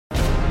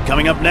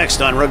Coming up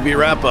next on Rugby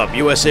Wrap-Up,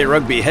 USA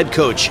Rugby head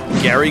coach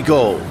Gary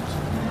Gold.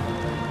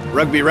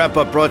 Rugby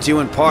Wrap-Up brought to you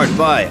in part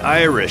by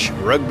Irish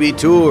Rugby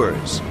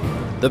Tours,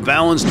 The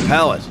Balanced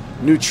Palate,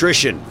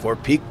 nutrition for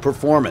peak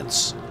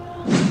performance,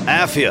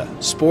 AFIA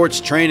Sports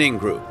Training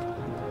Group,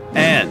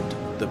 and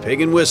the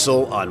Pig and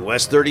Whistle on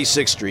West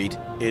 36th Street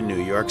in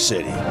New York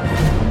City.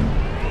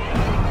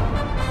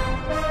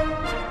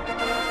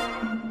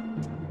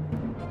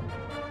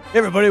 Hey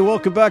everybody,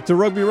 welcome back to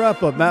Rugby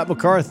Wrap-Up. Matt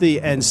McCarthy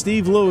and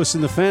Steve Lewis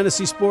in the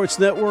Fantasy Sports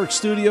Network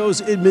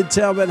studios in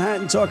Midtown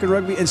Manhattan talking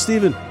rugby. And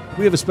Steven,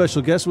 we have a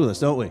special guest with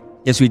us, don't we?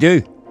 Yes, we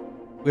do.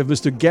 We have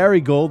Mr.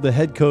 Gary Gold, the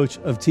head coach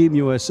of Team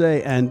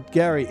USA. And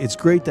Gary, it's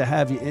great to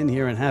have you in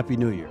here, and Happy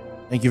New Year.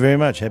 Thank you very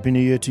much. Happy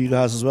New Year to you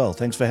guys as well.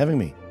 Thanks for having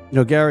me. You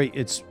know, Gary,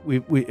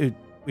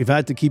 we've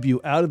had to keep you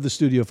out of the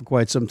studio for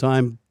quite some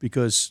time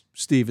because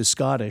Steve is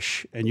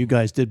Scottish, and you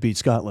guys did beat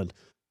Scotland.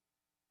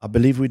 I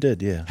believe we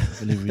did, yeah. I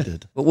believe we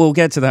did. But we'll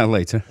get to that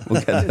later.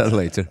 We'll get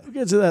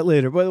to that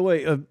later. By the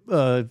way,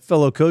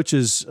 fellow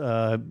coaches,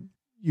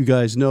 you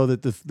guys know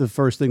that the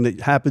first thing that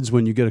happens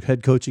when you get a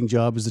head coaching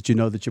job is that you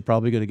know that you're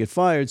probably going to get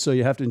fired, so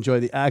you have to enjoy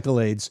the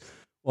accolades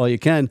while you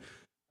can.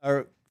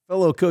 Our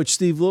fellow coach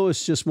Steve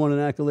Lewis just won an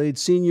accolade,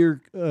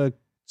 senior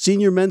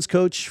men's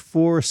coach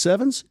for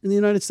sevens in the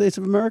United States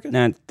of America.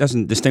 Now, it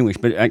doesn't distinguish,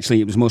 but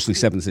actually it was mostly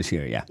sevens this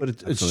year, yeah.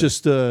 But it's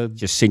just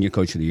senior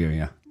coach of the year,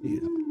 yeah.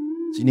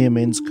 Senior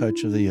men's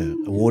coach of the year,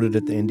 awarded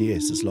at the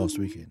NDS this last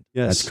weekend.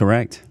 Yes, that's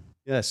correct.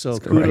 Yeah, so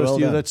that's kudos correct.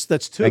 to you. That's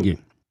two. Thank you.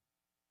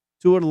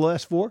 2 out of the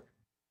last 4.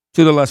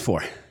 2 of the last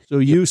 4. So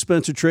you,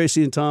 Spencer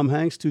Tracy, and Tom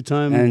Hanks,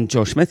 2-time, and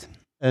Josh Smith,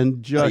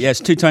 and Josh.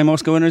 Yes, 2-time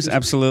Oscar winners.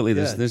 Absolutely,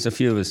 there's a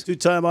few of us.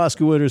 2-time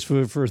Oscar winners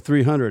for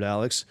 300,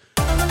 Alex.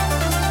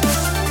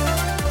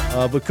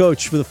 But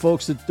coach, for the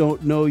folks that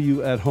don't know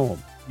you at home,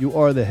 you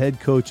are the head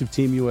coach of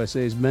Team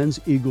USA's Men's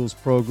Eagles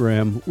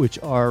program, which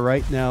are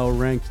right now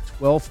ranked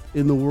 12th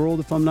in the world,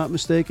 if I'm not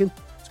mistaken.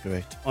 That's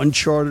correct.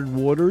 Uncharted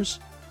waters.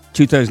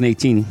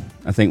 2018,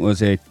 I think,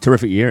 was a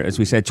terrific year. As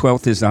we said,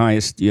 12th is the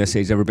highest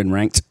USA's ever been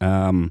ranked.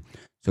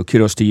 So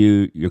kudos to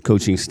you, your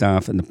coaching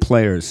staff, and the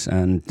players,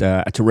 and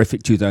a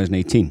terrific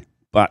 2018.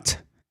 But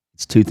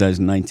it's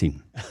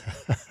 2019.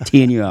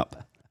 Teeing you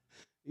up.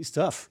 He's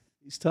tough.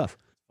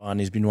 Fine,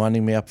 he's been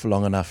winding me up for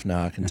long enough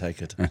now. I can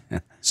take it.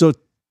 So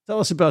tell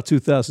us about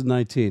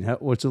 2019.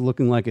 What's it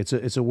looking like?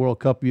 It's a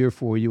World Cup year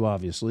for you,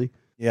 obviously.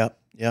 Yeah.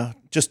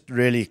 Just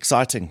really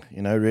exciting.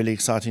 Really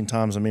exciting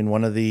times. I mean,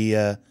 one of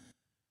the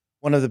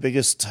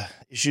biggest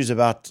issues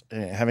about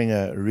having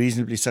a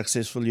reasonably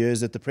successful year is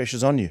that the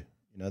pressure's on you.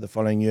 The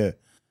following year.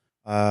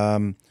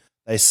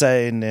 They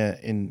say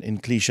in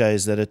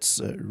cliches that it's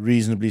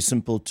reasonably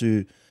simple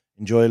to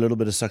enjoy a little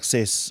bit of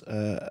success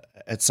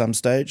at some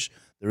stage.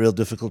 The real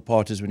difficult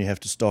part is when you have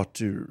to start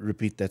to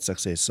repeat that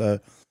success. So,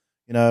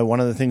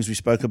 one of the things we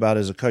spoke about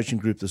as a coaching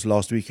group this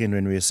last weekend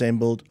when we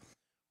assembled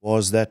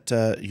was that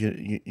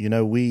we're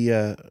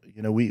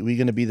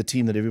going to be the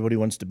team that everybody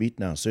wants to beat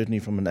now. Certainly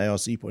from an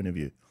ARC point of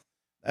view,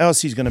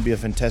 ARC is going to be a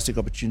fantastic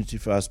opportunity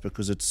for us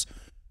because it's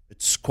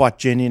quite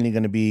genuinely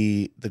going to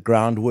be the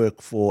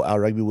groundwork for our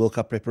Rugby World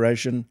Cup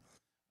preparation.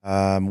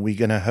 We're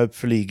going to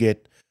hopefully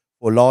get,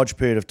 for a large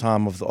period of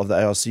time of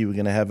the ARC, we're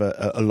going to have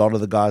a lot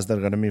of the guys that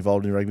are going to be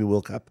involved in Rugby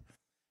World Cup.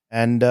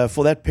 And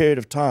for that period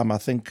of time, I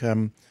think,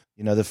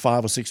 the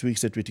 5 or 6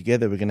 weeks that we're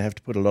together, we're going to have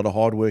to put a lot of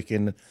hard work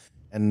in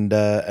and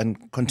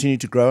continue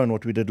to grow in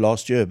what we did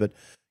last year. But,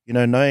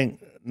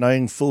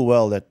 knowing full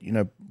well that,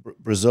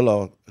 Brazil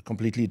are a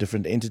completely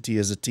different entity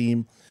as a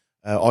team.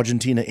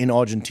 Argentina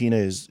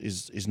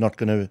is not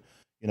going to,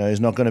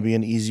 is not going to be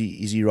an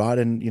easy ride.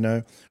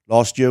 And,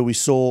 last year we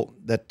saw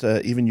that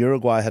even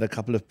Uruguay had a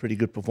couple of pretty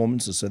good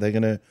performances. So they're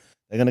going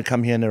to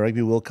come here in the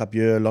Rugby World Cup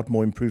year a lot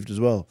more improved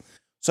as well.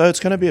 So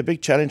it's going to be a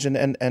big challenge.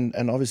 And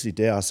obviously,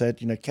 dare I say it,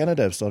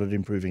 Canada have started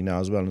improving now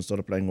as well and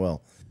started playing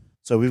well.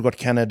 So we've got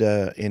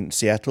Canada in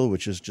Seattle,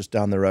 which is just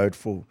down the road,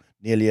 for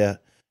nearly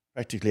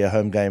practically a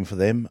home game for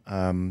them.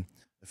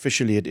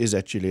 Officially, it is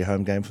actually a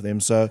home game for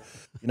them. So,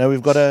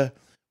 we've got a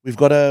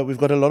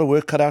lot of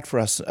work cut out for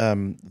us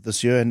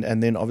this year,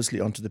 and then obviously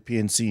onto the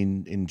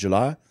PNC in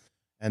July,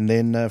 and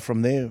then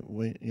from there,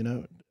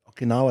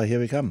 Okinawa, here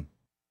we come.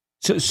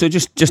 So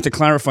just to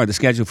clarify the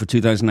schedule for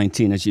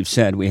 2019, as you've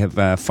said, we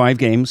have 5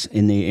 games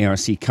in the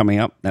ARC coming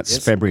up.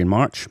 That's February and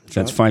March.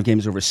 So that's 5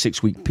 games over a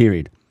 6-week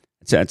period.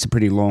 It's a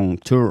pretty long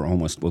tour,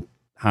 almost. Well,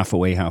 half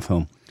away, half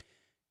home.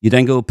 You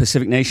then go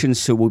Pacific Nations,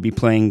 so we'll be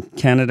playing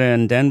Canada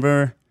and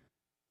Denver,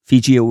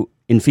 Fiji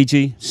in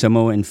Fiji,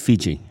 Samoa in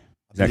Fiji.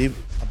 I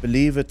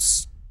believe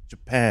it's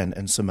Japan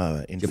and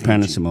Samoa in Fiji.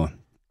 Japan and Samoa.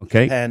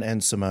 Okay. Japan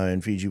and Samoa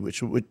in Fiji,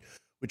 which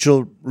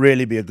will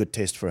really be a good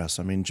test for us.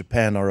 I mean,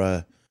 Japan are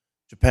a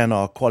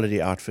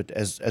quality outfit,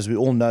 as we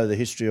all know the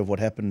history of what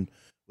happened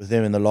with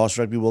them in the last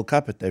Rugby World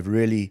Cup. But they've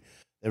really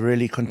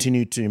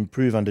continued to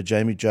improve under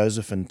Jamie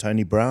Joseph and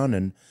Tony Brown,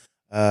 and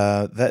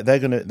they're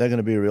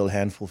gonna be a real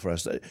handful for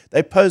us.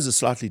 They pose a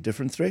slightly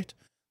different threat.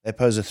 They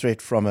pose a threat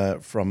from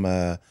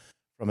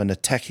an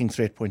attacking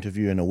threat point of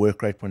view and a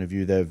work rate point of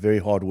view. They're a very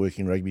hard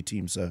working rugby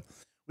team. So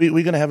we're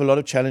going to have a lot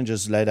of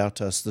challenges laid out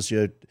to us this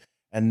year.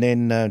 And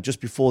then just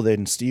before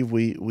then, Steve,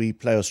 we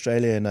play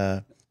Australia in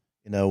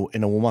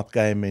a warm up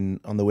game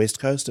on the West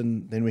Coast,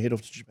 and then we head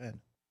off to Japan.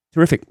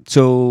 Terrific.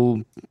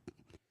 So,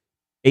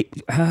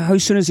 how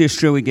soon is the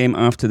Australia game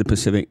after the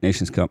Pacific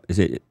Nations Cup? Is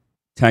it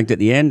tagged at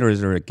the end, or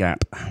is there a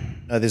gap?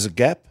 No, there's a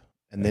gap,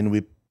 and then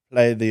we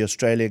play the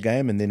Australia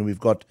game, and then we've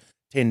got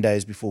 10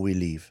 days before we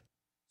leave.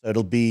 So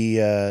it'll be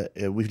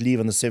we leave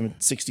on the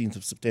 16th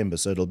of September,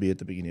 so it'll be at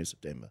the beginning of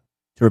September.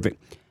 Terrific.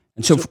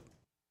 And so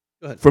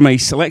from a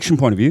selection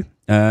point of view,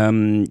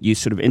 you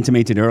sort of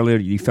intimated earlier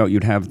you felt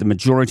you'd have the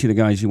majority of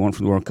the guys you want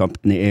from the World Cup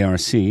in the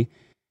ARC.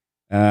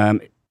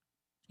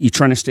 You're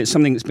trying to state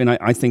something that's been,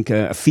 I think,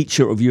 a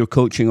feature of your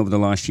coaching over the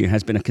last year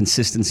has been a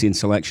consistency in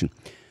selection.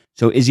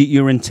 So is it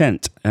your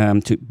intent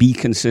to be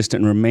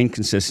consistent and remain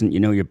consistent,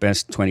 your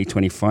best 20,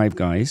 25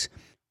 guys?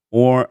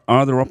 Or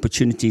are there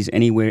opportunities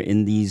anywhere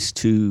in these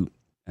two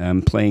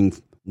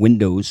playing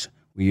windows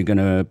where you're going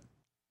to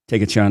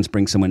take a chance,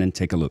 bring someone in,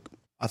 take a look?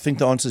 I think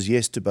the answer is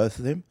yes to both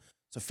of them.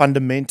 So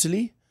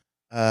fundamentally,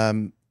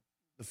 the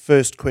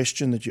first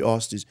question that you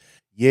asked is,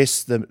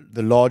 yes, the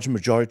large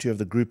majority of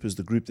the group is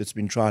the group that's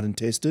been tried and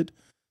tested.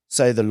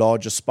 Say the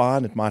larger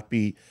spine, it might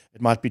be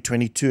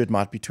 22, it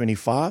might be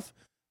 25.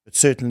 But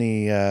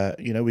certainly,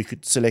 we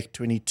could select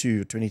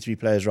 22 or 23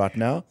 players right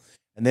now.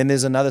 And then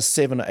there's another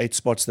 7 or 8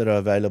 spots that are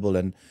available.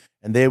 And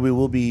there we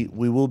will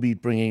be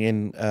bringing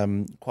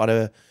in quite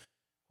a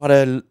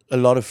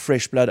lot of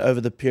fresh blood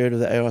over the period of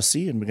the ARC,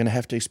 and we're going to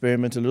have to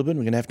experiment a little bit.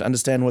 We're going to have to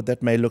understand what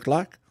that may look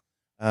like,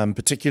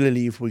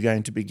 particularly if we're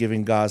going to be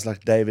giving guys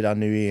like David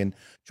Anui and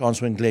Chance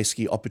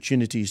Wengleski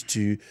opportunities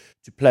to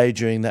play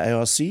during the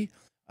ARC.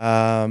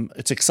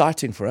 It's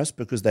exciting for us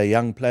because they're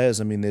young players.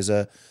 I mean, there's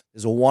a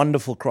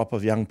wonderful crop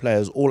of young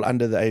players, all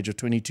under the age of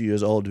 22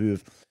 years old,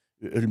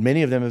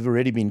 many of them have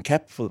already been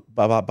capped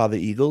by the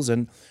Eagles,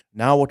 and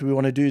now what we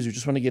want to do is we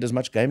just want to get as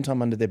much game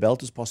time under their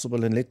belt as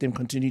possible and let them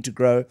continue to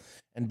grow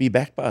and be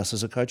backed by us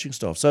as a coaching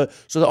staff. So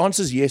the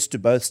answer is yes to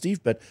both,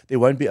 Steve, but there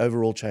won't be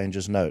overall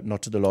changes, no,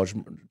 not to the large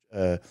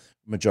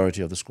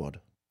majority of the squad.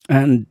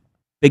 And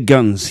big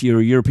guns,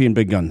 your European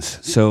big guns.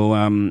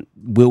 So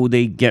will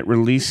they get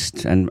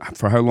released, and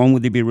for how long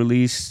would they be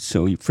released?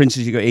 So, for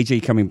instance, you got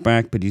AJ coming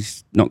back, but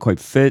he's not quite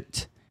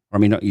fit. I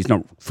mean, he's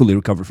not fully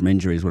recovered from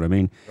injury is what I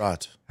mean.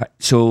 Right.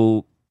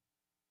 So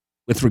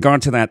with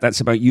regard to that,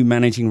 that's about you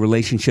managing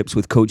relationships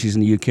with coaches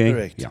in the UK?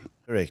 Correct. Yeah.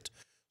 Correct.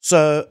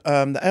 So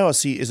the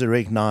ARC is a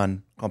Reg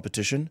 9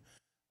 competition.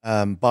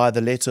 By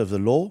the letter of the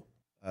law,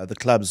 the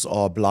clubs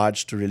are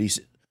obliged to release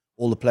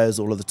all the players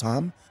all of the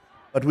time.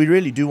 But we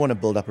really do want to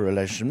build up a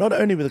relationship, not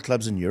only with the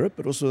clubs in Europe,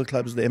 but also the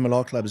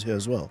MLR clubs here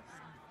as well.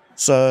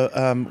 So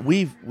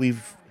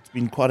it's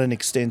been quite an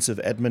extensive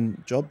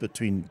admin job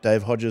between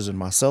Dave Hodges and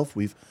myself.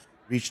 We've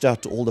reached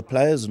out to all the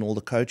players and all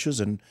the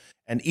coaches, and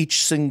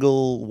each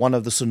single one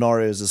of the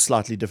scenarios is a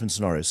slightly different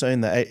scenario. So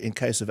in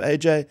case of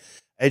AJ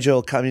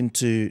will come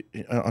onto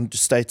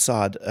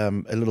stateside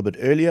a little bit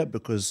earlier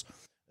because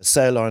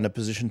Sale are in a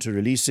position to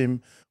release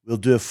him. We'll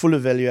do a full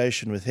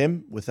evaluation with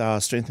him, with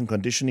our strength and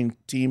conditioning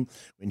team,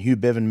 when Hugh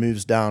Bevan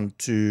moves down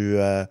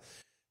to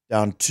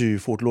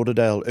Fort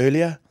Lauderdale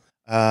earlier.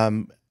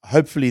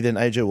 Hopefully, then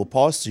AJ will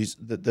pass.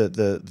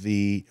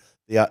 The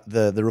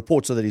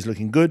reports are that he's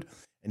looking good,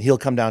 and he'll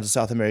come down to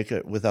South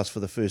America with us for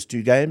the first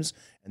 2 games,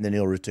 and then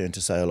he'll return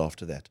to Sale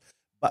after that.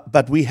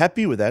 But we're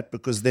happy with that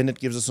because then it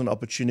gives us an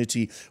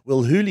opportunity.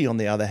 Will Hooley, on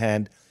the other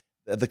hand,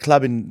 the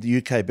club in the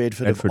UK,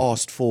 Bedford, have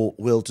asked for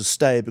Will to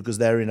stay because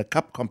they're in a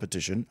cup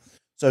competition.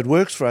 So it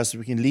works for us if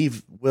we can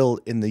leave Will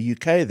in the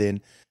UK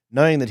then,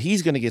 knowing that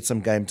he's going to get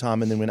some game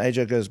time, and then when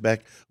AJ goes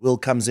back, Will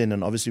comes in,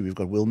 and obviously we've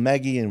got Will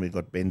Maggie and we've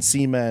got Ben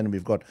Seema, and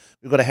we've got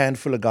a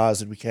handful of guys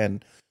that we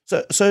can.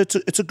 So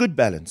it's a good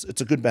balance. It's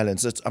a good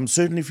balance. I'm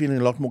certainly feeling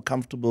a lot more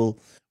comfortable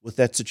with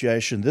that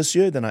situation this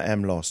year than I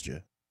am last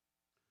year.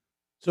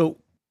 So,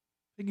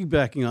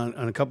 piggybacking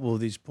on a couple of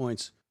these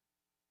points,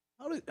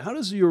 how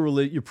does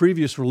your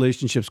previous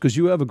relationships, because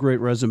you have a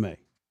great resume,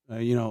 and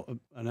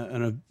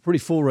a pretty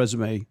full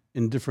resume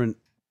in different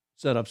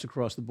setups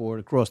across the board,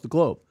 across the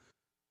globe.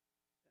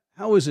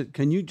 How is it?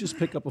 Can you just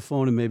pick up a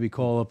phone and maybe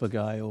call up a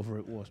guy over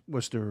at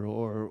Worcester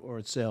or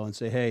at Sale and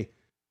say, "Hey,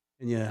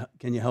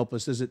 can you help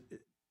us?" Does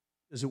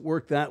it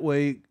work that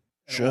way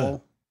at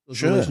all?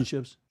 Those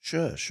relationships?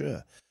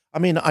 Sure. I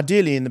mean,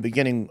 ideally, in the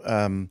beginning,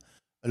 a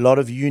lot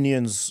of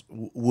unions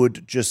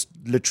would just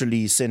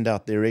literally send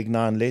out their Reg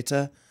 9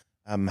 letter.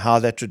 How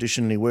that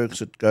traditionally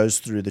works, it goes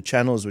through the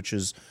channels,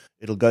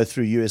 it'll go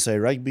through USA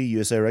Rugby.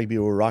 USA Rugby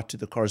will write to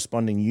the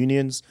corresponding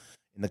unions.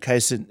 In the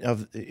case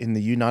in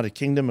the United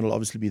Kingdom, it'll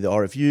obviously be the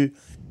RFU,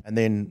 and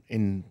then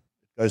it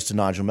goes to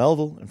Nigel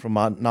Melville, and from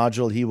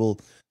Nigel, he will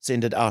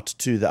send it out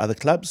to the other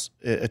clubs,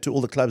 to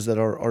all the clubs that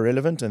are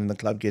relevant, and the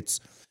club gets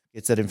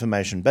that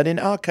information. But in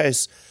our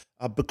case,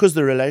 because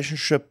the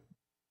relationship,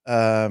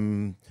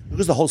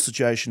 because the whole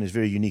situation is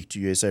very unique to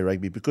USA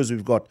Rugby, because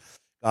we've got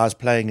guys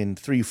playing in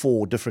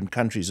 3-4 different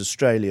countries,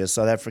 Australia,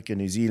 South Africa,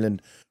 New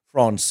Zealand,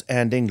 France,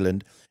 and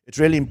England, it's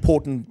really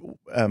important.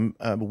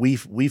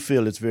 We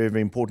feel it's very,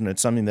 very important.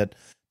 It's something that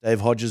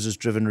Dave Hodges has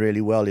driven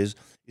really well, is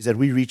that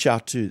we reach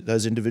out to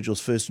those individuals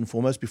first and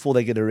foremost before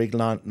they get a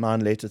regular 9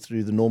 letter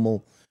through the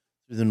normal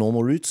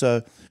route.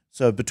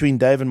 So between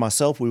Dave and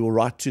myself, we will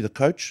write to the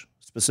coach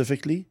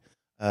specifically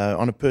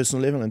on a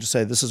personal level and just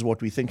say, this is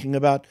what we're thinking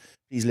about.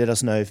 Please let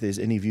us know if there's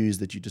any views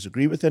that you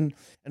disagree with. And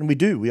we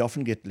do. We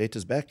often get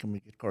letters back and we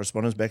get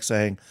correspondence back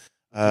saying,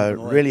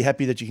 really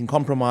happy that you can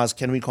compromise.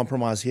 Can we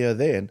compromise here or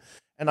there?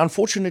 And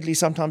unfortunately,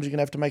 sometimes you're going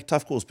to have to make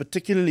tough calls,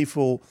 particularly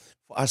for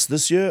us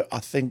this year. I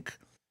think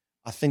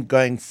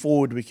going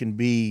forward, we can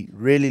be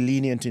really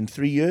lenient in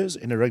 3 years.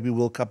 In a Rugby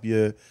World Cup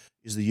year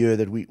is the year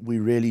that we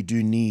really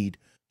do need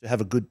to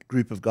have a good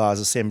group of guys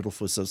assembled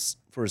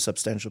for a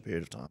substantial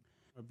period of time.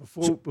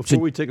 Before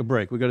we take a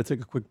break, we got to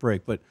take a quick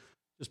break. But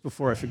just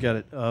before I forget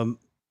it,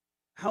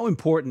 how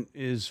important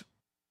is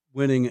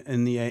winning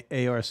in the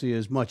ARC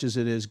as much as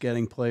it is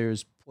getting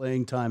players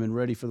playing time and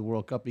ready for the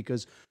World Cup?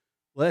 Because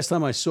last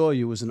time I saw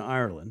you was in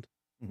Ireland,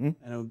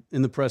 and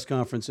in the press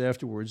conference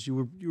afterwards, you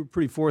were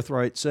pretty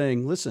forthright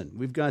saying, "Listen,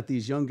 we've got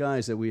these young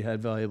guys that we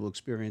had valuable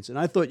experience," and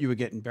I thought you were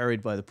getting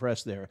buried by the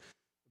press there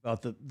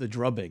about the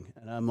drubbing,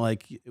 and I'm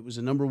like, it was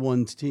a number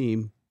one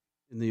team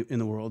in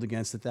the world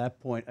against, at that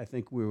point, I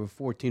think we were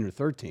 14 or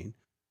 13,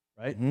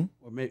 right?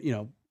 Or maybe,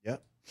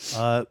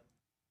 yeah.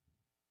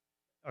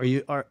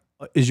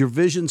 Is your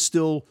vision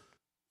still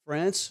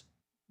France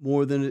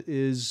more than it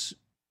is,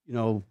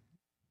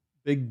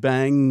 big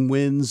bang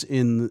wins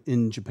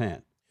in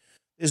Japan?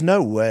 There's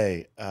no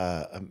way,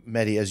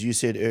 Maddie, as you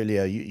said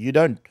earlier, you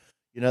don't,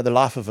 the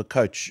life of a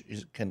coach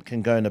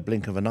can go in a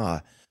blink of an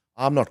eye.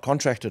 I'm not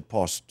contracted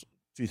past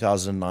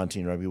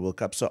 2019 Rugby World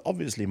Cup, so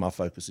obviously my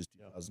focus is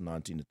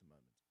 2019 at the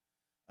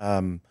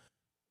moment.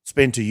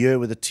 Spent a year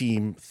with the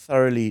team,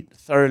 thoroughly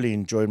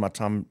enjoyed my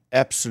time,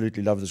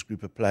 absolutely love this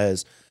group of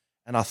players,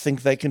 and I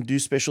think they can do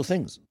special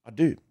things. I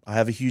do. I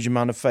have a huge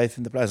amount of faith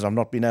in the players. I've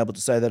not been able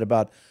to say that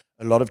about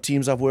a lot of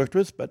teams I've worked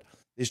with, but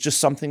there's just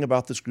something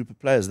about this group of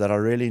players that I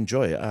really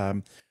enjoy.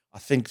 I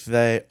think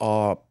they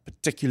are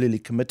particularly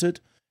committed,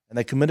 and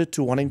they're committed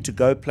to wanting to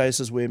go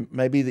places where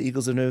maybe the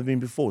Eagles have never been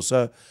before.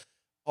 So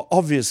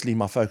obviously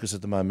my focus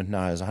at the moment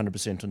now is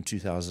 100% on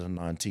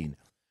 2019.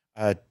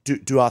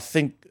 Do I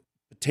think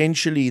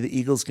potentially the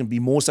Eagles can be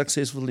more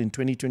successful in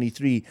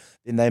 2023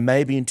 than they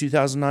may be in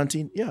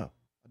 2019? Yeah,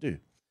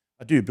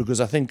 I do, because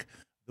I think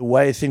the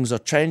way things are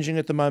changing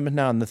at the moment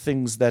now, and the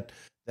things that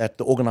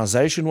the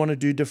organization want to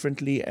do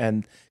differently,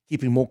 and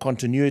keeping more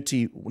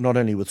continuity, not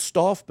only with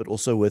staff, but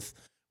also with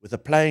a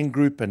playing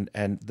group, and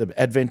the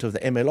advent of the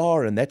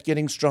MLR and that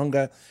getting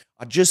stronger.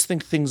 I just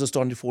think things are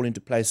starting to fall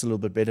into place a little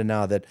bit better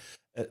now that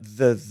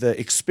the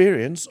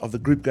experience of the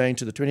group going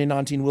to the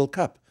 2019 World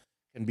Cup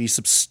can be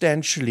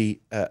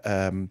substantially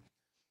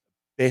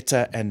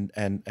better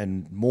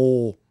and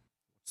more,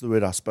 what's the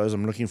word I suppose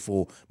I'm looking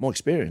for, more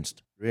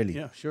experienced, really.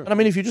 Yeah, sure. And I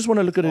mean, if you just want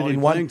to look at it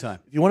in one time.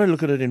 If you want to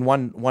look at it in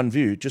one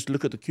view, just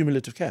look at the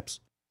cumulative caps.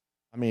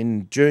 I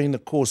mean, during the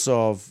course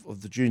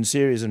of the June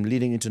series and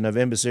leading into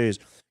November series,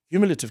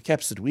 cumulative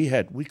caps that we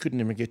had, we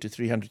couldn't even get to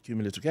 300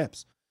 cumulative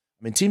caps.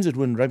 I mean, teams that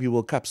win Rugby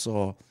World Cups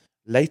are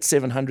late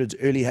 700s,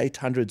 early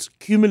 800s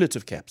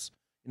cumulative caps.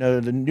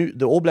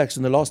 The All Blacks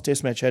in the last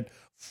Test match had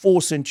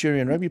 4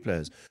 Centurion rugby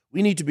players.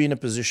 We need to be in a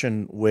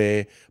position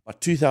where by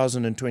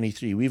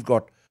 2023 we've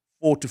got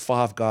 4 to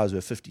 5 guys who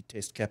are 50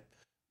 Test cap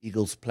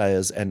Eagles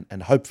players,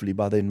 and hopefully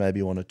by then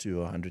maybe 1 or 2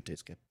 or 100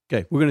 Test cap.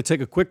 Okay, we're going to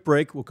take a quick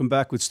break. We'll come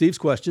back with Steve's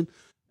question,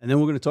 and then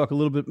we're going to talk a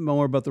little bit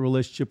more about the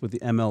relationship with the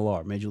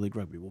MLR, Major League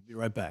Rugby. We'll be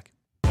right back.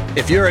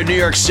 If you're in New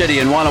York City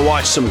and want to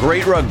watch some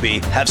great rugby,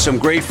 have some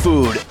great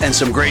food, and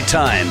some great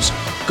times,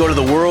 go to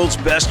the world's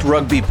best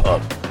rugby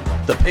pub,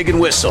 the Pig and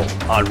Whistle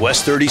on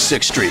West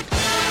 36th Street.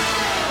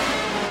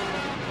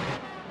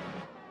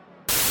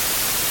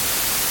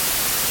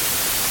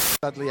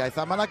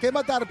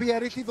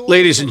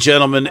 Ladies and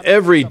gentlemen,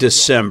 every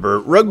December,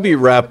 Rugby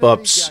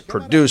Wrap-Up's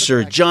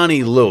producer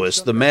Johnny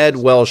Lewis, the Mad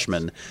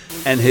Welshman,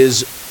 and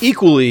his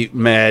equally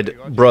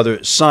mad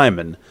brother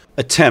Simon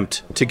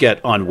attempt to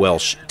get on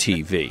Welsh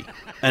TV.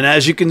 And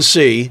as you can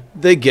see,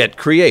 they get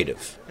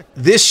creative.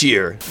 This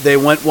year, they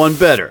went one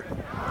better.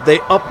 They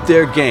upped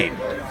their game,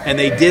 and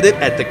they did it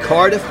at the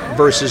Cardiff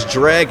versus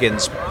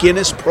Dragons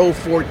Guinness Pro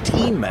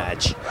 14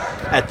 match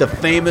at the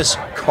famous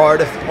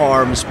Cardiff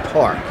Arms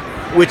Park,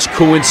 which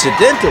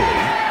coincidentally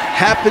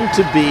happened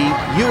to be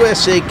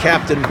USA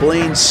captain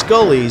Blaine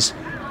Scully's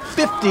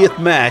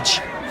 50th match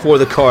for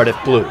the Cardiff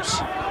Blues.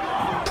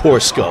 Poor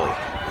Scully.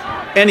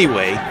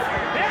 Anyway,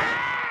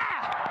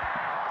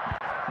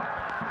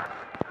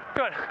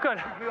 Good.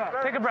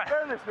 Take a breath.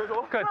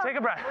 Good. Take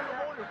a breath.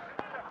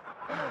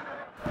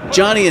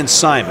 Johnny and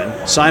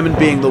Simon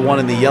being the one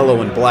in the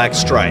yellow and black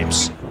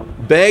stripes,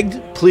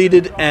 begged,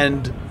 pleaded,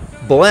 and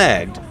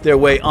blagged their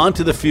way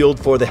onto the field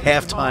for the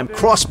halftime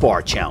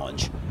crossbar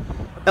challenge,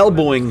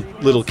 elbowing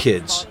little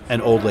kids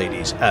and old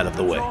ladies out of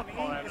the way.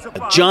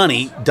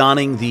 Johnny,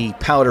 donning the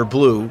powder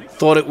blue,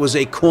 thought it was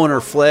a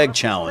corner flag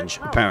challenge,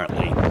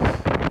 apparently,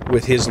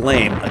 with his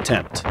lame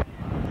attempt.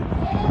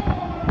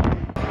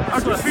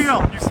 How'd you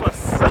feel?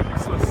 Useless. I've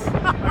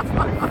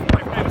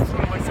made a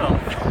fool of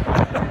myself.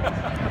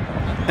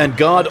 And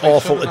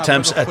god-awful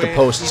attempts at the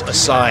posts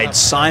aside,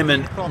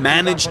 Simon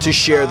managed to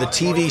share the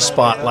TV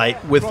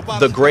spotlight with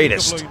the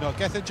greatest,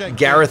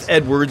 Gareth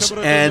Edwards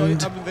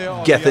and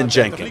Gethin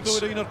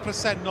Jenkins.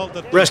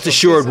 Rest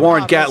assured,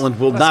 Warren Gatland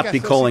will not be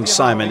calling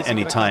Simon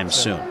anytime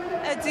soon.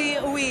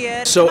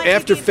 So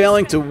after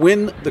failing to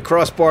win the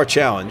crossbar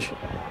challenge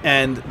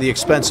and the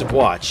expensive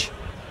watch,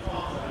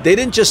 they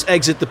didn't just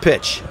exit the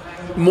pitch.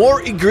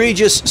 More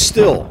egregious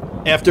still,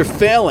 after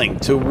failing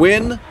to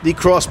win the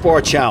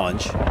crossbar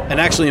challenge and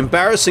actually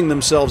embarrassing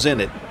themselves in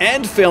it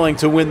and failing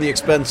to win the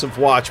expensive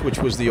watch, which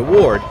was the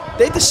award,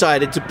 they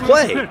decided to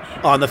play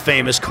on the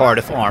famous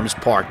Cardiff Arms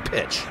Park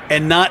pitch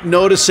and not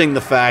noticing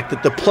the fact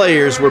that the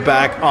players were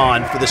back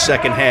on for the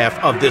second half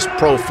of this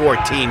Pro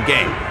 14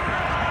 game.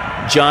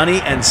 Johnny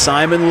and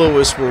Simon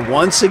Lewis were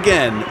once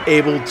again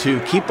able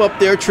to keep up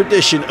their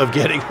tradition of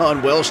getting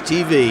on Welsh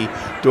TV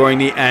during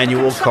the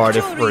annual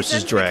Cardiff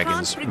versus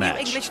Dragons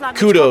match.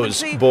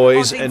 Kudos,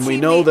 boys, and we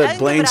know that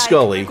Blaine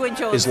Scully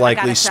is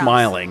likely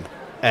smiling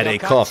at a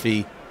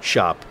coffee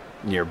shop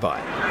nearby.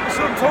 That's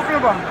what I'm talking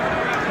about.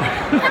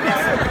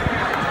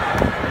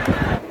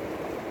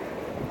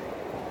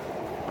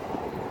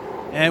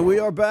 And we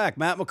are back.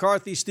 Matt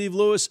McCarthy, Steve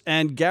Lewis,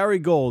 and Gary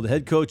Gold,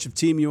 head coach of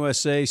Team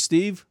USA.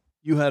 Steve,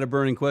 you had a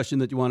burning question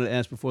that you wanted to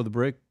ask before the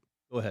break.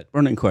 Go ahead.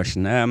 Burning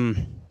question. So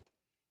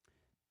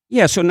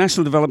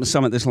National Development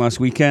Summit this last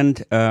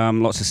weekend,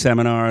 lots of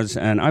seminars,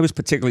 and I was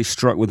particularly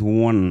struck with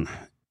one,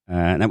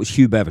 and that was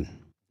Hugh Bevan,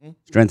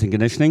 strength and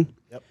conditioning,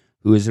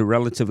 who is a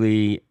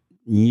relatively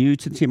new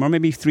to the team, or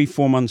maybe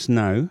 3-4 months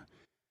now.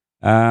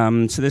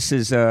 So this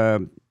is a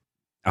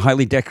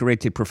highly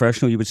decorated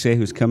professional, you would say,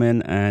 who's come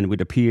in and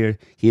would appear,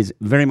 he is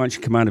very much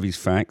in command of his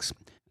facts.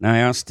 And I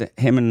asked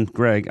him and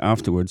Greg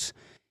afterwards,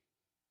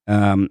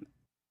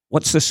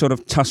 what's the sort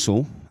of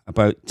tussle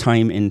about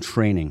time in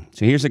training?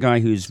 So here's a guy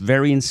who's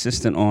very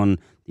insistent on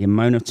the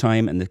amount of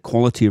time and the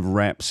quality of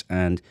reps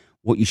and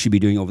what you should be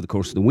doing over the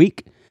course of the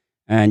week.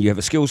 And you have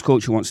a skills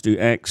coach who wants to do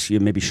X.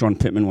 Maybe Sean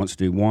Pittman wants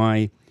to do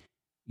Y.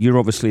 You're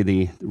obviously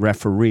the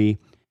referee.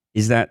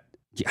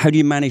 How do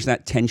you manage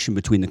that tension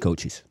between the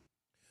coaches?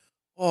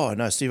 Oh,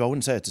 no, Steve, I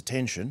wouldn't say it's a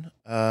tension.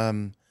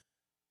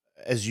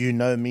 As you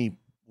know me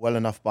well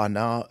enough by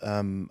now,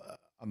 I'm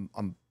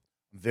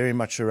very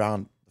much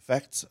around the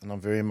facts, and I'm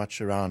very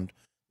much around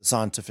the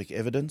scientific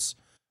evidence.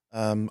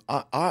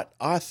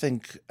 I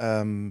think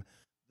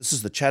this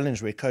is the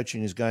challenge where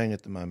coaching is going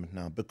at the moment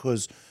now,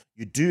 because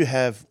you do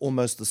have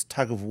almost this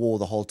tug of war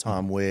the whole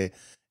time, where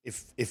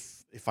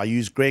if I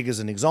use Greg as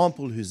an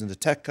example, who's an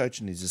attack coach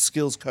and he's a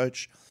skills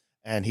coach,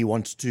 and he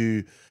wants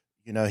to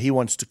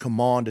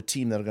command a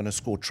team that are going to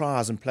score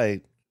tries and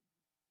play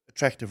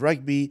attractive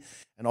rugby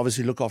and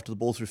obviously look after the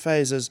ball through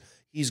phases,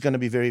 he's going to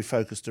be very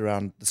focused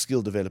around the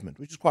skill development,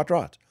 which is quite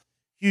right.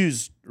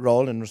 Hugh's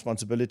role and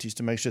responsibility is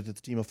to make sure that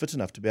the team are fit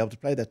enough to be able to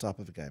play that type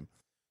of a game.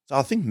 So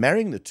I think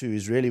marrying the two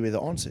is really where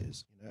the answer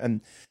is.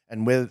 And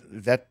where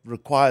that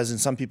requires in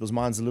some people's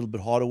minds a little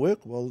bit harder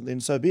work, well, then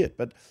so be it.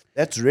 But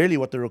that's really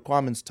what the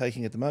requirement's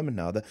taking at the moment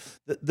now.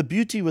 The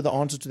beauty with the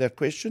answer to that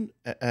question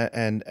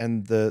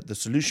and the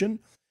solution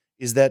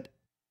is that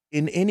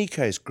in any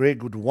case,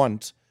 Greg would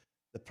want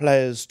the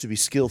players to be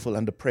skillful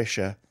under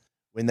pressure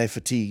when they're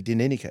fatigued in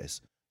any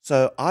case.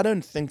 So I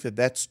don't think that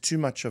that's too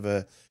much of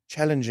a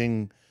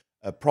challenging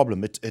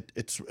problem.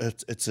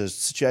 It's a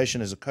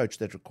situation as a coach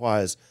that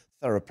requires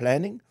thorough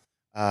planning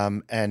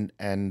and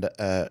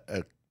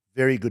a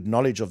very good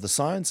knowledge of the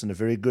science and a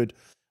very good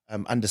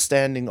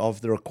understanding of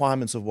the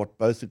requirements of what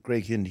both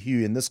Greg and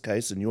Hugh in this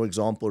case, in your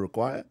example,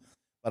 require.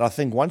 But I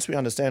think once we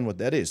understand what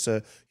that is,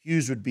 so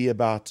Hugh's would be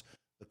about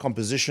the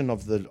composition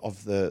of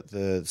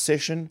the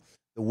session,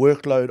 the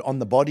workload on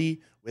the body,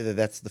 whether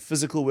that's the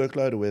physical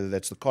workload or whether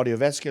that's the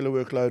cardiovascular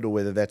workload or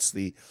whether that's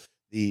the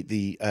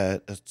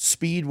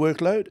speed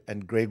workload,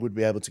 and Greg would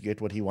be able to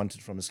get what he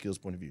wanted from a skills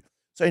point of view.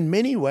 So in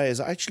many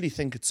ways, I actually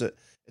think it's a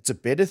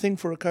better thing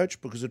for a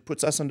coach, because it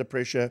puts us under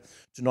pressure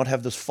to not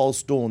have this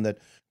false dawn that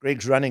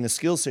Greg's running a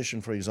skills session,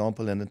 for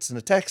example, and it's an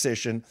attack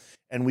session,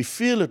 and we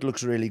feel it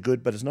looks really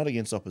good, but it's not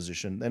against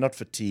opposition. They're not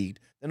fatigued.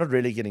 They're not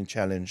really getting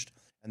challenged.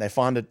 And they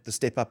find that the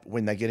step up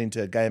when they get into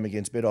a game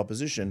against better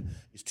opposition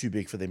is too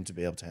big for them to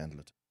be able to handle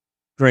it.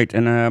 Great.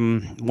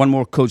 And one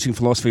more coaching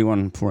philosophy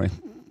one before I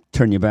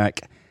turn you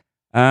back.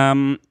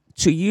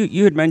 So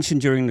you had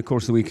mentioned during the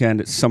course of the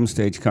weekend at some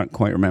stage, can't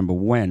quite remember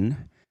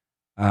when,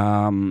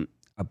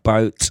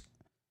 about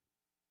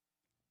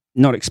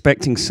not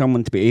expecting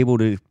someone to be able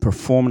to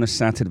perform on a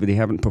Saturday but they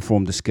haven't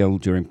performed the skill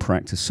during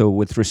practice. So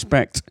with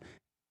respect,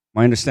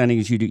 my understanding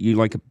is you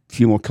like a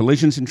few more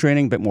collisions in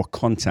training, a bit more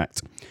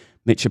contact.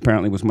 Mitch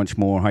apparently was much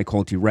more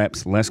high-quality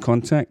reps, less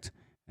contact,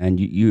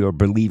 and you are a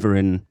believer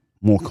in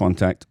more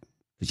contact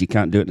because you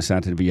can't do it on a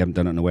Saturday but you haven't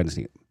done it on a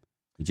Wednesday.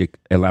 Could you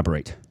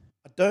elaborate?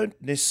 I don't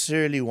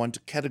necessarily want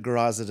to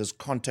categorize it as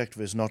contact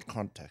versus not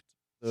contact.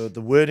 The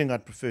wording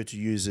I'd prefer to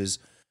use is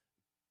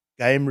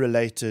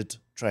game-related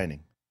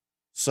training.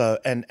 So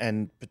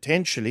and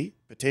potentially,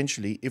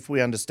 if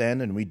we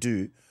understand and we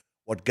do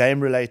what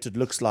game related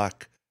looks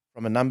like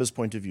from a numbers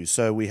point of view.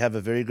 So we have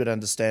a very good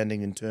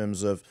understanding in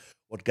terms of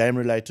what game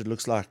related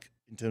looks like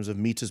in terms of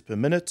meters per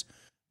minute,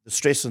 the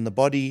stress on the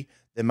body,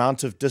 the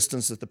amount of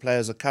distance that the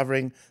players are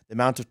covering, the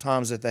amount of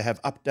times that they have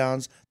up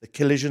downs, the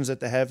collisions that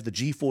they have, the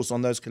G-force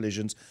on those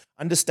collisions,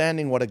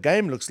 understanding what a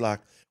game looks like.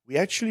 We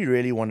actually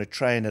really want to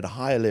train at a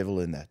higher level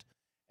in that.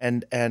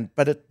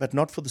 But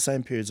not for the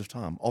same periods of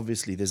time.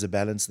 Obviously, there's a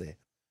balance there.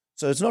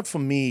 So it's not for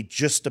me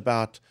just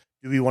about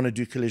do we want to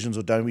do collisions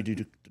or don't we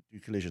do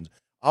collisions.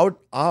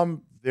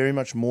 I'm very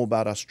much more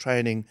about us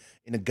training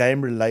in a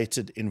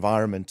game-related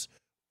environment,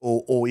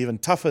 or even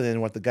tougher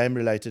than what the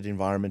game-related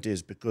environment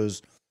is,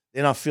 because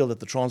then I feel that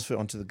the transfer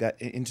into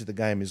the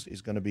game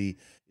is going to be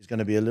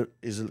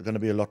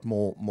a lot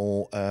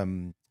more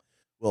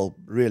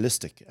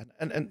realistic.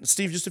 And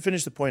Steve, just to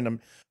finish the point, I'm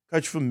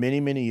coached for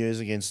many years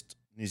against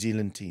New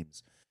Zealand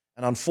teams,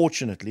 and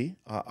unfortunately,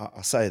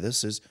 I say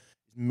this is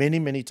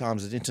many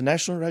times at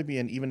international rugby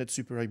and even at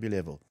Super Rugby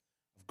level,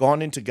 I've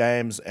gone into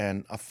games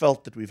and I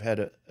felt that we've had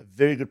a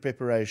very good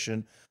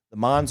preparation. The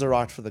minds are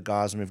right for the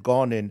guys, and we've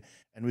gone in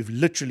and we've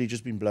literally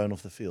just been blown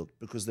off the field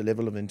because the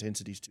level of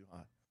intensity is too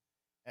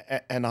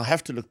high. And I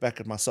have to look back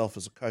at myself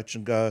as a coach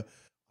and go,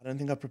 I don't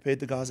think I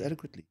prepared the guys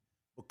adequately,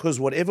 because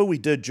whatever we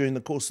did during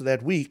the course of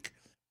that week,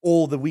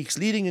 or the weeks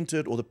leading into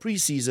it, or the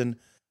preseason,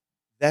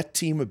 that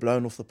team were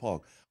blown off the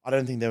park. I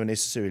don't think they were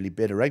necessarily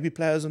better rugby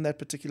players on that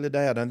particular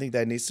day. I don't think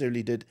they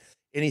necessarily did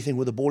anything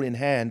with the ball in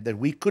hand that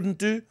we couldn't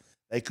do.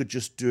 They could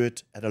just do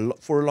it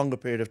for a longer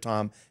period of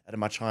time at a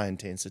much higher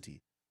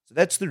intensity. So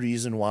that's the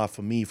reason why,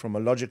 for me, from a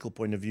logical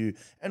point of view,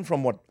 and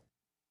from what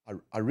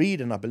I read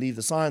and I believe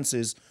the science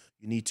is,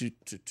 you need to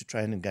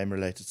train in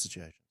game-related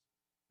situations.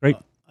 Great.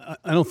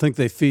 I don't think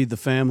they feed the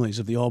families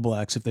of the All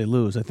Blacks if they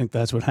lose. I think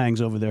that's what hangs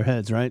over their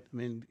heads, right? I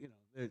mean,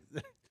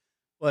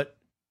 but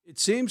it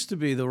seems to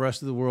be the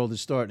rest of the world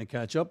is starting to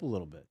catch up a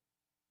little bit.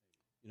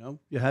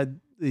 You had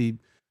the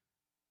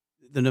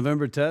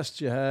November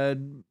test. You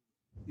had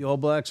the All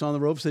Blacks on the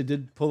ropes. They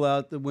did pull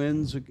out the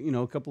wins. A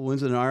couple of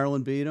wins, and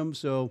Ireland beat them.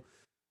 So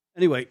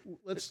anyway,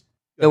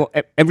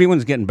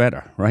 everyone's getting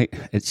better, right?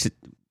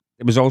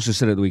 It was also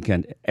said at the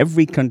weekend,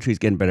 every country's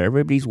getting better.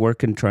 Everybody's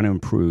working, trying to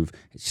improve.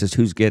 It's just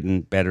who's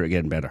getting better at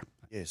getting better.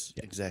 Yes,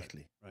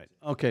 exactly. Right.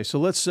 Okay, so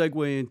let's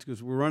segue into,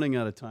 because we're running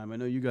out of time. I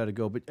know you got to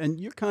go, and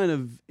you're kind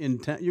of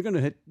you're going to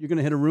hit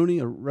a Rooney,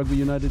 a Rugby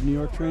United New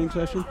York training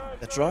session.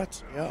 That's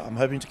right. Yeah, I'm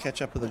hoping to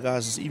catch up with the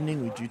guys this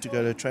evening. We're due to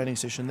go to a training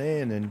session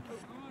there, and then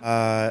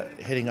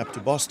heading up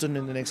to Boston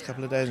in the next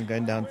couple of days, and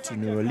going down to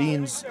New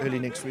Orleans early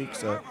next week.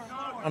 So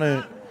I want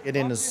to get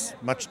in as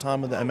much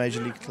time with the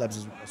major league clubs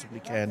as we possibly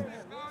can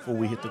before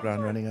we hit the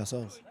ground running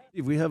ourselves.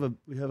 We have a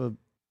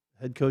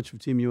head coach for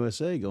Team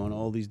USA going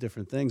all these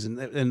different things,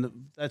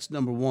 and that's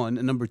number one.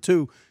 And number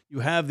two,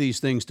 you have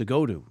these things to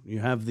go to. You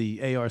have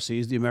the ARCs,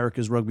 the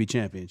America's Rugby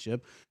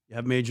Championship. You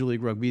have Major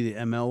League Rugby, the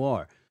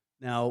MLR.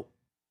 Now,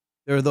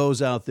 there are those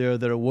out there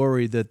that are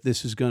worried that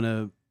this is going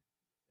to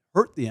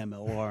hurt the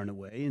MLR in a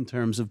way, in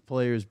terms of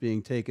players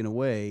being taken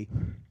away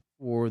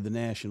for the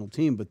national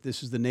team. But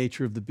this is the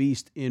nature of the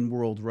beast in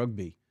world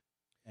rugby,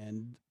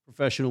 and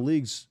professional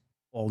leagues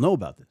all know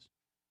about this.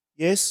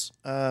 Yes,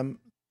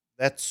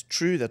 that's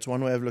true. That's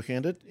one way of looking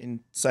at it. In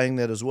saying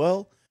that as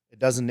well, it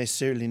doesn't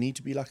necessarily need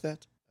to be like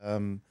that.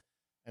 And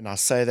I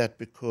say that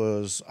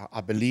because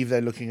I believe they're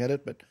looking at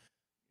it. But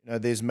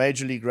there's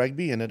Major League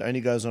Rugby, and it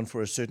only goes on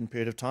for a certain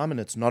period of time, and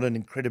it's not an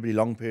incredibly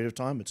long period of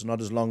time. It's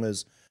not as long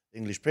as the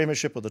English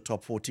Premiership or the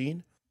top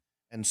 14.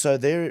 And so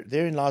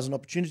therein lies an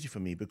opportunity for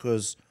me,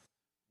 because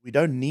we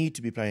don't need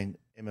to be playing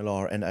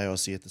MLR and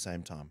ARC at the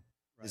same time.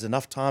 Right. There's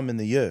enough time in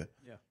the year.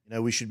 Yeah.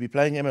 We should be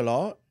playing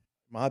MLR, in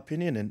my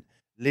opinion, and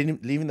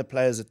leaving the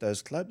players at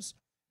those clubs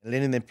and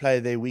letting them play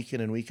their week in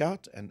and week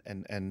out, and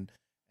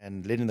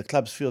letting the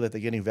clubs feel that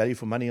they're getting value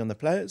for money on the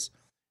players.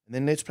 And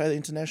then let's play the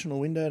international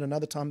window at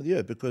another time of the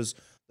year, because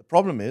the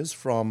problem is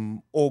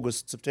from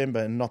August, September,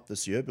 and not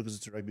this year because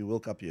it's a Rugby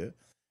World Cup year.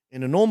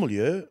 In a normal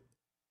year,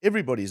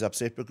 everybody's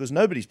upset because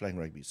nobody's playing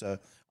rugby. So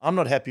I'm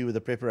not happy with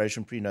the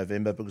preparation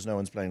pre-November because no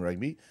one's playing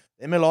rugby.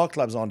 The MLR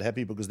clubs aren't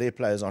happy because their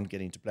players aren't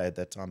getting to play at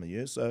that time of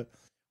year. So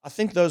I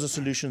think those are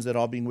solutions that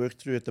are being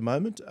worked through at the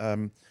moment.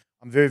 I'm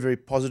very, very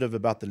positive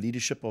about the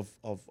leadership of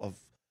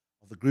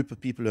the group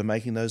of people who are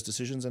making those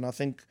decisions, and I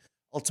think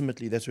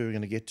ultimately that's where we're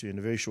going to get to in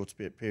a very short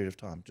period of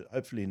time,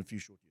 hopefully in a few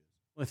short years.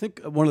 Well, I think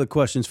one of the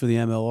questions for the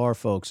MLR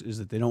folks is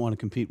that they don't want to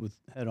compete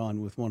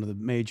head-on with one of the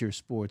major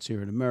sports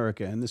here in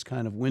America, and this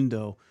kind of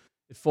window,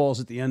 it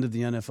falls at the end of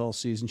the NFL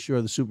season.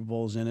 Sure, the Super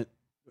Bowl is in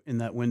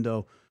that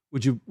window.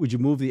 Would you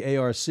move the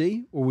ARC,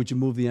 or would you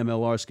move the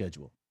MLR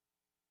schedule?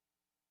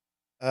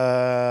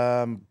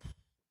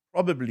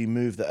 Probably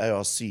move the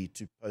ARC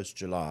to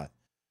post-July,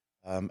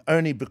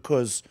 only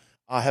because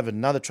I have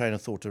another train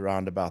of thought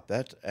around about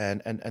that,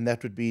 and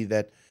that would be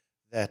that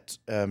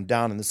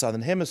down in the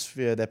Southern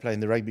Hemisphere, they're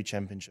playing the Rugby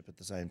Championship at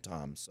the same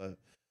time. So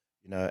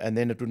and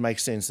then it would make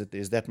sense that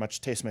there's that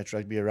much test match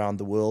rugby around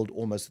the world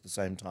almost at the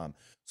same time.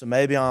 So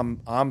maybe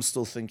I'm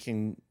still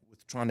thinking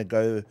with trying to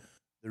go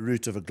the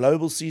route of a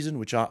global season,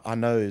 which I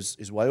know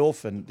is way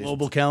off. And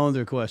Global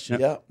calendar question.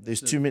 Yeah,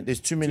 there's too many.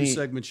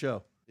 2-segment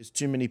show. There's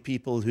too many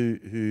people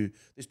who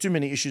there's too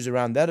many issues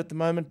around that at the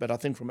moment. But I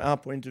think from our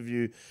point of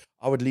view,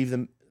 I would leave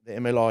the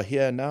MLR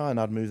here now, and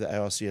I'd move the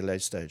ARC at a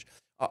late stage.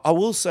 I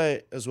will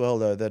say as well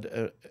though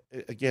that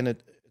again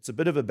it's a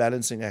bit of a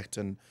balancing act,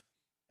 and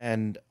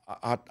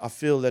I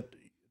feel that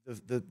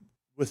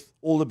with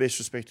all the best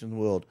respect in the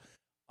world,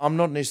 I'm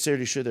not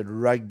necessarily sure that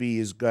rugby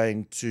is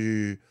going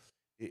to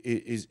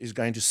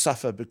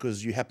suffer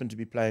because you happen to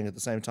be playing at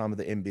the same time of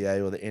the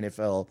NBA or the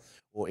NFL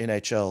or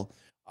NHL.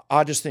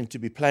 I just think to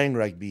be playing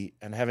rugby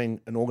and having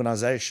an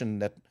organization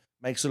that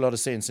makes a lot of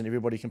sense and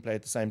everybody can play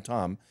at the same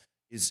time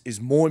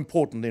is more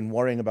important than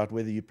worrying about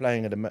whether you're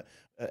playing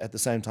at the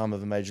same time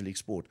of a major league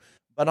sport.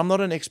 But I'm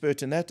not an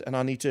expert in that, and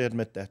I need to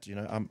admit that.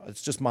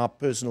 It's just my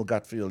personal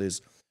gut feel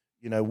is,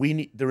 we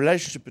need the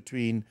relationship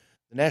between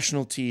the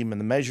national team and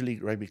the major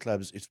league rugby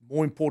clubs. It's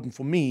more important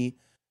for me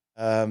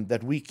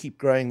that we keep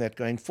growing that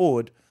going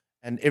forward,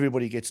 and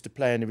everybody gets to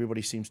play, and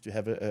everybody seems to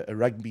have a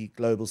rugby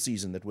global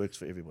season that works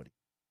for everybody.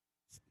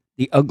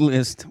 The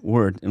ugliest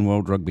word in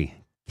world rugby,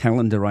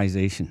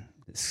 calendarization.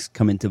 It's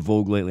come into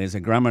vogue lately as a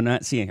grammar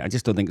Nazi. I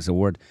just don't think it's a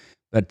word.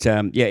 But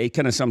it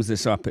kind of sums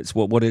this up. It's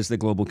what is the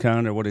global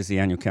calendar? What is the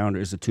annual calendar?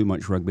 Is there too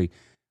much rugby?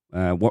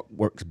 What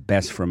works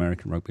best for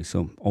American rugby?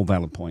 So all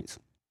valid points.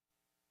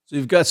 So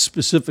you've got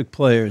specific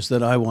players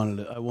that I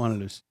wanted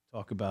to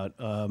talk about.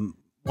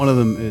 One of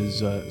them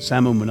is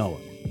Samu Manoa,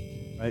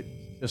 right?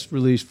 Just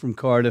released from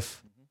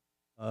Cardiff.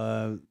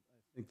 I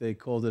think they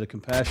called it a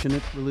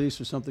compassionate release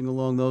or something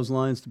along those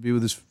lines to be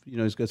with his.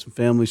 He's got some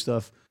family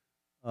stuff.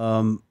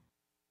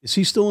 Is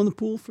he still in the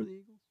pool for the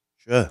Eagles?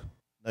 Sure.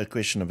 No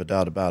question of a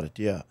doubt about it.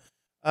 Yeah,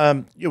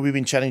 we've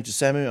been chatting to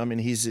Samu. I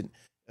mean,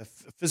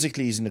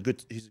 physically he's in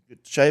good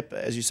shape,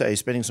 as you say. He's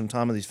spending some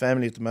time with his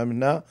family at the moment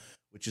now,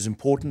 which is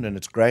important and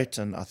it's great.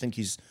 And I think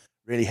he's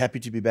really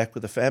happy to be back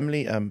with the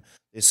family.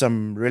 There's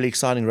some really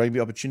exciting rugby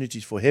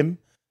opportunities for him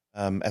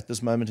at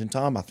this moment in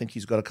time. I think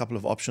he's got a couple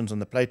of options on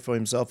the plate for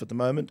himself at the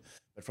moment.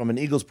 But from an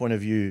Eagles point of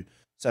view,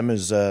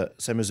 Samu's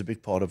a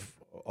big part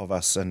of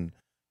us, and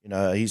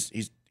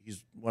he's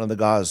one of the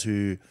guys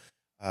who.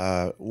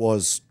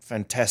 Was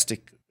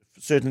fantastic,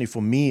 certainly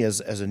for me as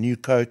a new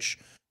coach,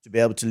 to be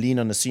able to lean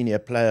on a senior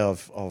player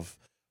of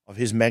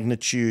his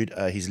magnitude.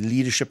 His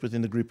leadership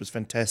within the group was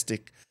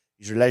fantastic.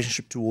 His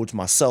relationship towards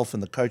myself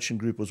and the coaching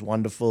group was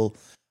wonderful.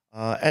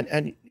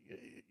 And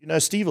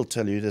Steve will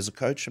tell you, as a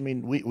coach, I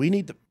mean, we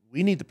need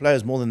the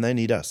players more than they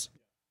need us.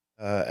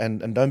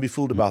 And don't be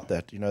fooled about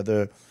that.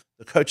 The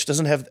coach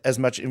doesn't have as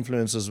much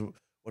influence as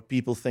what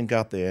people think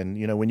out there.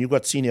 And when you've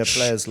got senior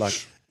players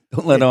like.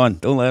 Don't let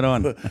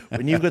on.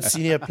 When you've got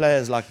senior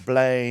players like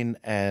Blaine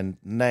and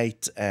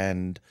Nate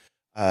and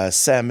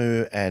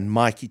Samu and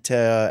Mikey Tea,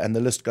 and the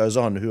list goes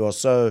on, who are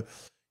so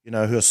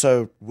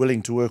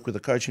willing to work with the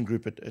coaching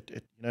group,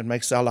 it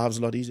makes our lives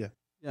a lot easier.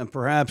 Yeah, and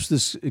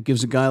perhaps it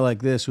gives a guy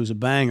like this who's a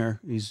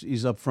banger.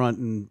 He's up front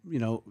and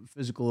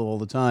physical all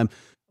the time.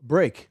 A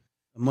break,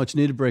 a much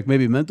needed break,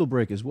 maybe a mental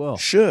break as well.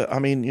 Sure. I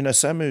mean,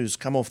 Samu's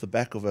come off the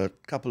back of a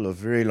couple of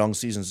very long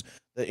seasons.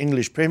 The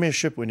English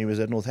Premiership when he was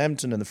at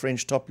Northampton, and the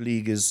French top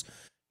league is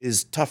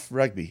tough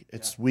rugby.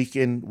 It's week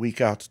in,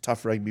 week out,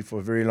 tough rugby for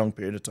a very long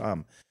period of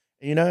time.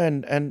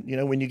 And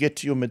when you get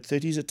to your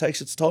mid-30s, it takes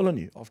its toll on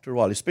you after a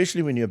while,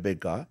 especially when you're a big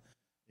guy.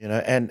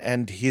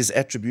 And his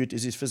attribute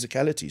is his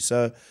physicality.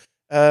 So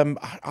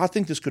I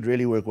think this could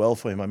really work well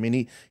for him. I mean,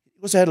 he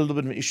also had a little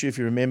bit of an issue, if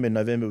you remember, in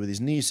November with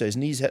his knees. So his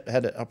knees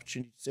had an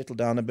opportunity to settle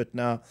down a bit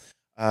now.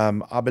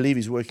 I believe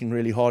he's working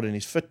really hard on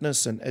his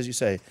fitness, and as you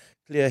say,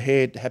 clear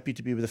head, happy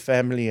to be with the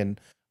family, and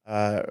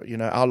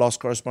our last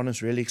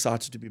correspondent's really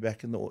excited to be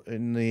back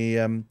in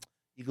the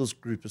Eagles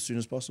group as soon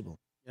as possible.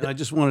 And I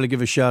just wanted to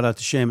give a shout out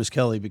to Seamus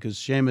Kelly, because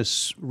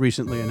Seamus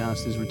recently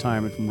announced his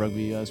retirement from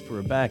rugby for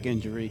a back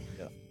injury.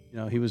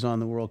 Yeah. He was on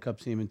the World Cup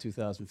team in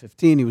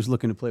 2015. He was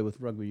looking to play with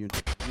Rugby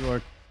Union New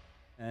York.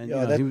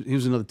 And he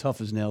was another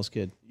tough as nails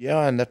kid.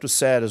 Yeah, and that was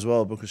sad as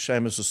well, because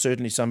Seamus was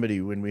certainly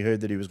somebody, when we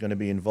heard that he was going to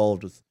be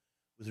involved with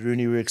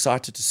Rooney, we were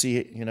excited to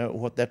see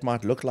what that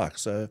might look like.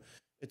 So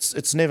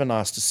it's never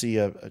nice to see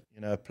a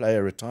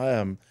player retire.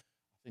 I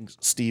think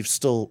Steve's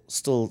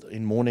still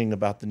in mourning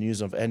about the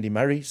news of Andy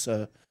Murray.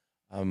 So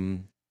I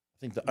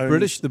think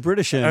the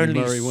British Andy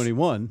Murray when he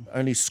won,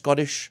 only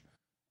Scottish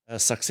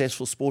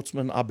successful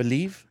sportsman, I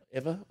believe,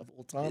 ever of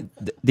all time.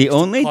 The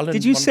only? Colin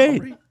did you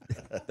say?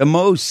 The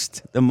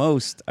most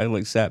I will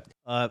accept.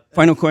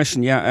 Final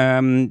question. Yeah,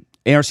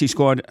 ARC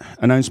squad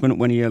announcement.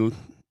 When are you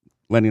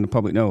letting the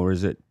public know, or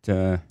is it?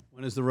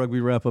 When is the Rugby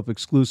Wrap-Up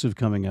exclusive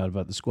coming out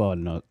about the squad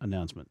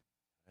announcement?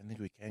 I think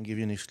we can give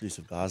you an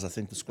exclusive, guys. I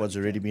think the squad's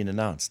already been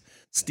announced.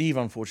 Steve,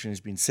 unfortunately, has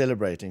been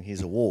celebrating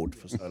his award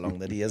for so long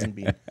that he hasn't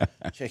been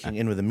checking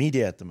in with the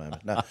media at the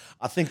moment. Now,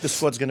 I think the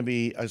squad's going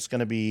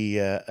to be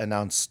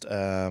announced,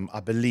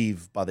 I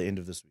believe, by the end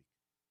of this week.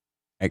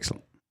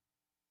 Excellent.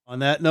 On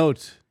that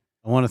note,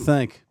 I want to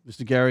thank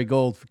Mr. Gary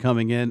Gold for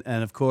coming in,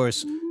 and of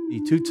course,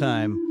 the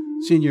two-time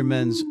senior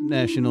men's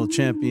national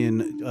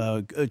champion,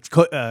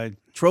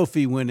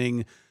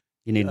 trophy-winning.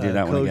 You need to do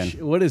that coach. one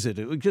again. What is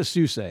it? Just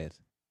you say it.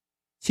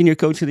 Senior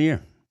Coach of the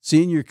Year.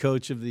 Senior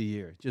Coach of the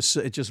Year.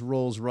 It just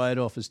rolls right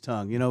off his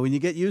tongue. You know, when you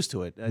get used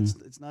to it,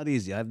 it's not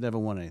easy. I've never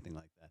won anything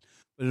like that.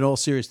 But in all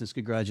seriousness,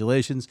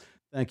 congratulations.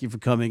 Thank you for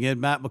coming in.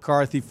 Matt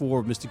McCarthy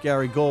for Mr.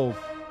 Gary Gold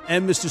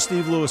and Mr.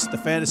 Steve Lewis at the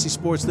Fantasy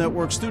Sports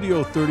Network,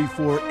 Studio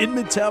 34 in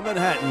Midtown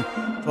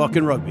Manhattan,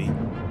 talking rugby.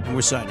 And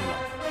we're signing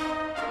off.